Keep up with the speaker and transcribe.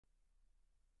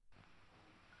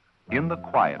In the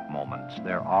quiet moments,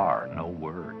 there are no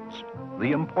words.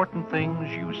 The important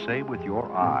things you say with your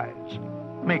eyes.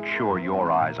 Make sure your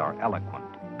eyes are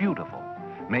eloquent, beautiful.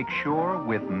 Make sure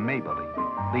with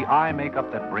Maybelline, the eye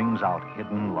makeup that brings out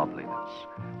hidden loveliness.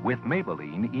 With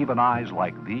Maybelline, even eyes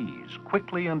like these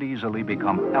quickly and easily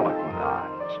become eloquent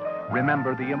eyes.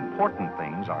 Remember, the important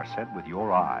things are said with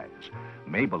your eyes.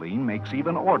 Maybelline makes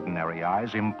even ordinary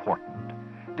eyes important.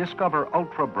 Discover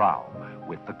Ultra Brow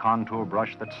with the contour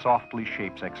brush that softly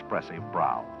shapes expressive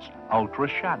brows. Ultra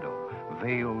Shadow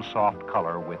veils soft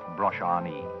color with brush-on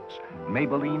ease.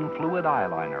 Maybelline Fluid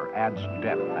Eyeliner adds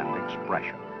depth and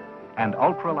expression. And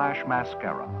Ultra Lash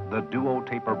Mascara, the duo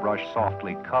taper brush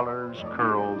softly colors,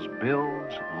 curls,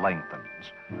 builds,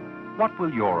 lengthens. What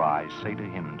will your eyes say to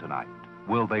him tonight?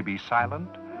 Will they be silent,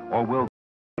 or will they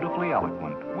be beautifully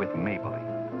eloquent with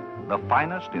Maybelline? The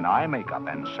finest in eye makeup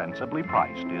and sensibly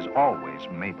priced is always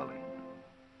Maybelline.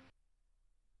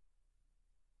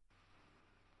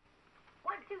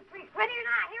 1, 2, 3, ready or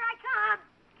not, here I come.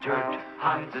 Dirt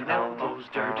hides in elbows,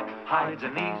 dirt hides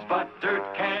in knees, but dirt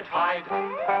can't hide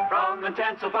from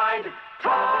intensified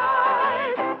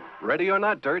Tide. Ready or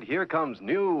not, Dirt, here comes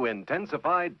new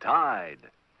Intensified Tide.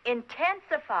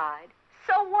 Intensified?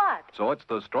 So what? So it's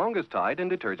the strongest Tide in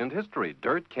detergent history.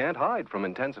 Dirt can't hide from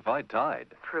Intensified Tide.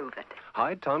 Prove it.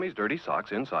 Hide Tommy's dirty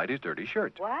socks inside his dirty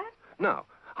shirt. What? Now,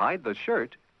 hide the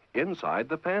shirt inside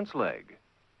the pants leg.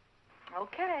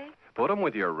 Okay. Put them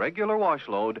with your regular wash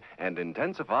load and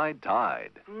Intensified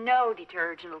Tide. No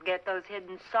detergent will get those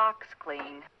hidden socks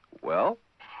clean. Well?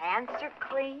 Pants are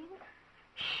clean.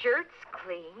 Shirt's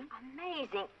clean.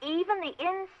 Amazing. Even the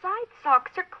inside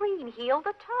socks are clean, heel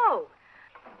to toe.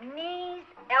 Knees,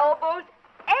 elbows,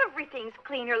 everything's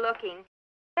cleaner looking.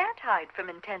 Can't hide from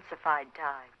Intensified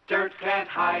Tide. Dirt can't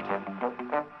hide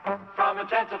from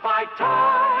Intensified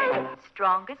Tide.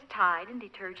 Strongest Tide in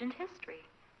detergent history.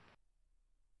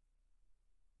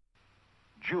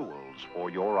 Jewels for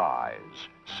your eyes.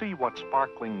 See what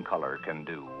sparkling color can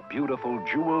do. Beautiful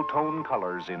jewel tone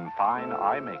colors in fine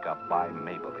eye makeup by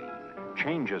Maybelline.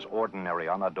 Changes ordinary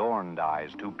unadorned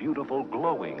eyes to beautiful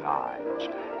glowing eyes.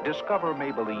 Discover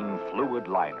Maybelline fluid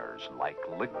liners like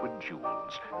liquid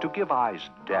jewels to give eyes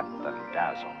depth and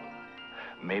dazzle.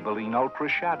 Maybelline Ultra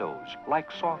Shadows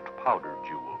like soft powder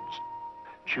jewels.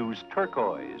 Choose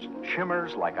turquoise,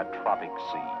 shimmers like a tropic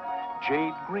sea.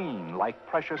 Jade green like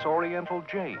precious oriental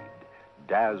jade.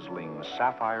 Dazzling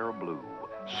sapphire blue,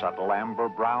 subtle amber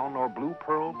brown or blue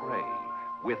pearl gray.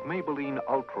 With Maybelline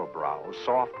Ultra Brow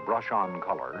soft brush-on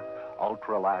color,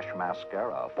 Ultra Lash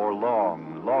Mascara for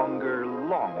longest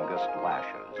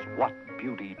lashes. What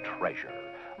beauty treasure.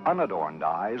 Unadorned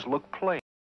eyes look plain.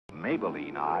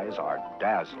 Maybelline eyes are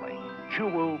dazzling,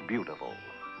 jewel beautiful.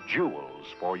 Jewels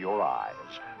for your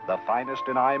eyes. The finest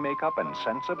in eye makeup and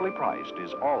sensibly priced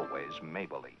is always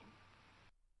Maybelline.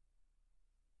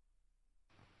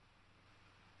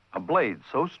 A blade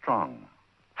so strong,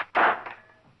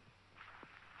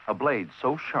 a blade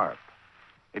so sharp,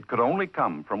 it could only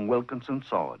come from Wilkinson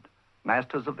Sword,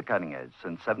 masters of the cutting edge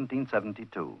since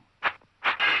 1772.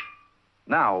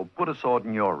 Now, put a sword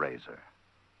in your razor.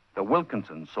 The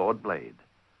Wilkinson Sword blade,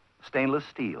 stainless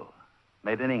steel,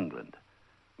 made in England,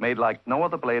 made like no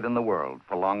other blade in the world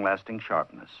for long-lasting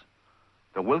sharpness.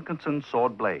 The Wilkinson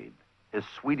Sword blade is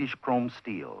Swedish chrome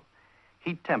steel,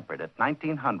 heat-tempered at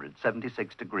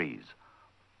 1976 degrees,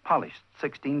 polished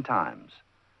 16 times,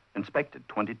 inspected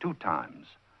 22 times,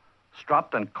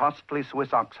 stropped in costly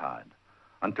Swiss oxhide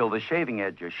until the shaving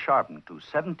edge is sharpened to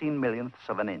 17 millionths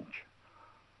of an inch.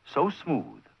 So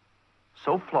smooth,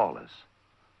 so flawless,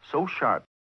 so sharp,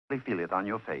 you feel it on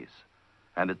your face.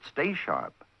 And it stays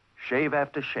sharp, shave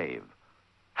after shave.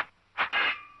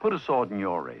 Put a sword in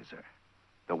your razor.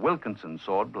 The Wilkinson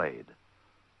Sword blade.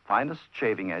 Finest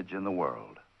shaving edge in the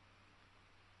world.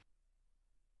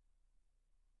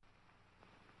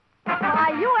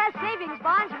 Buy U.S. savings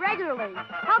bonds regularly.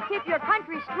 Help keep your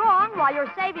country strong while your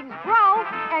savings grow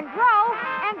and grow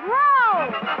and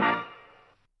grow.